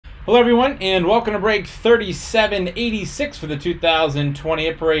Hello everyone, and welcome to break 3786 for the 2020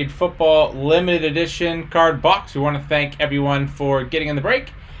 Hit Parade Football Limited Edition card box. We want to thank everyone for getting in the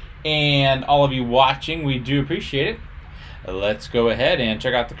break, and all of you watching, we do appreciate it. Let's go ahead and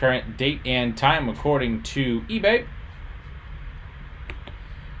check out the current date and time according to eBay.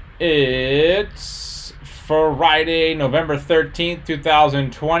 It's Friday, November 13th,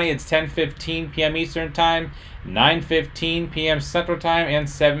 2020. It's 10:15 p.m. Eastern Time, 9:15 p.m. Central Time, and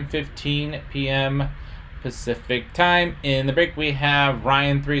 7:15 p.m. Pacific Time. In the break, we have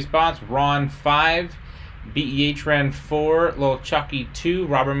Ryan 3 spots, Ron 5, BEH Ren 4, Lil Chucky 2,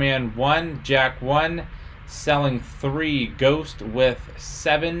 Robberman 1, Jack 1, Selling 3, Ghost with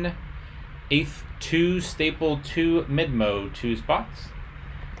 7, Eighth 2, Staple 2, Midmo 2 spots.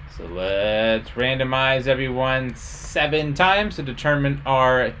 So let's randomize everyone 7 times to determine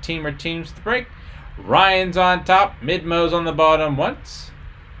our team or teams to the break. Ryan's on top, Midmo's on the bottom once,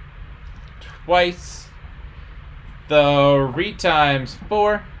 twice, 3 times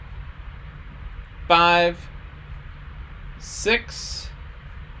 4, 5, 6,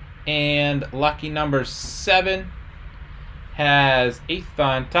 and lucky number 7 has 8th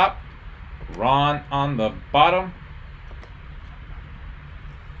on top, Ron on the bottom.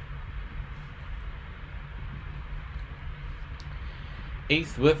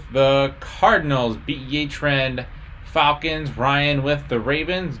 Eighth with the Cardinals, BEH Ren Falcons, Ryan with the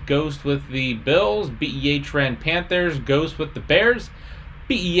Ravens, Ghost with the Bills, BEH Ren Panthers, Ghost with the Bears,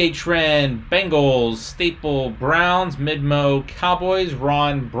 BEH Ren Bengals, Staple Browns, Midmo Cowboys,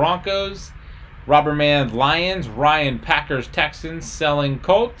 Ron Broncos, Robberman Lions, Ryan Packers Texans, Selling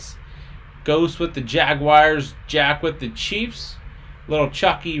Colts, Ghost with the Jaguars, Jack with the Chiefs, Little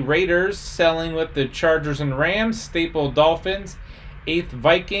Chucky Raiders, Selling with the Chargers and Rams, Staple Dolphins, 8th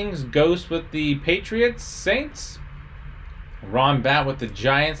Vikings, Ghost with the Patriots, Saints, Ron Bat with the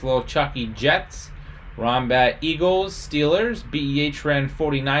Giants, Little Chucky Jets, Ron Bat Eagles, Steelers, BEH Ren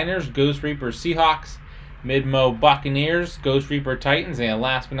 49ers, Ghost Reaper Seahawks, Midmo Buccaneers, Ghost Reaper Titans, and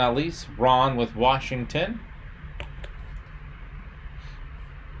last but not least, Ron with Washington.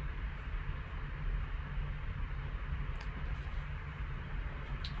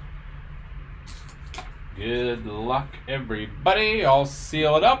 Good luck, everybody. I'll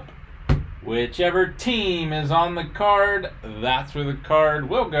seal it up. Whichever team is on the card, that's where the card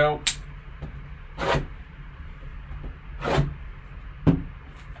will go.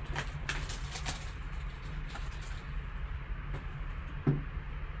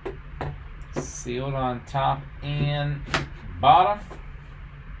 Sealed on top and bottom.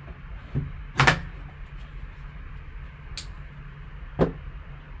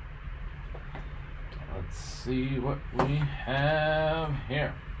 See what we have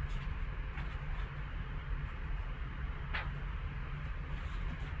here.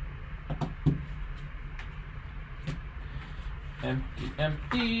 Empty,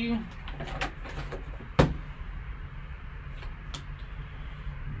 empty.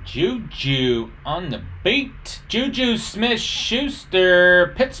 Juju on the beat. Juju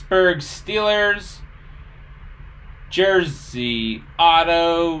Smith-Schuster, Pittsburgh Steelers. Jersey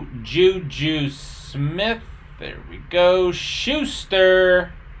auto, Juju Smith. There we go.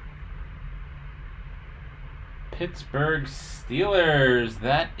 Schuster. Pittsburgh Steelers.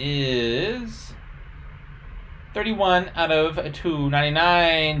 That is 31 out of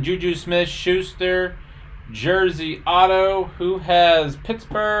 299. Juju Smith-Schuster. Jersey auto. Who has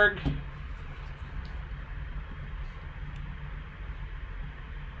Pittsburgh?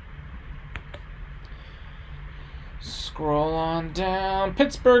 Scroll on down.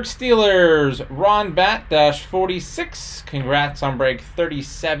 Pittsburgh Steelers, Ron Bat-46. Congrats on break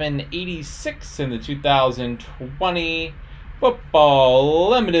 3786 in the 2020 Football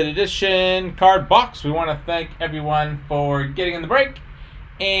Limited Edition card box. We want to thank everyone for getting in the break,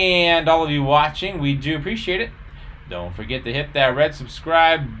 and all of you watching, we do appreciate it. Don't forget to hit that red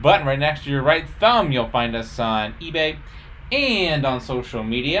subscribe button right next to your right thumb. You'll find us on eBay and on social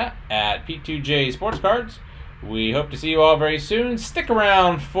media at P2J Sports Cards. We hope to see you all very soon. Stick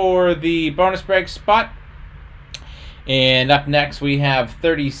around for the bonus break spot. And up next, we have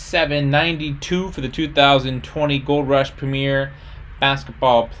 3792 for the 2020 Gold Rush Premier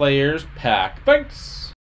Basketball Players Pack. Thanks.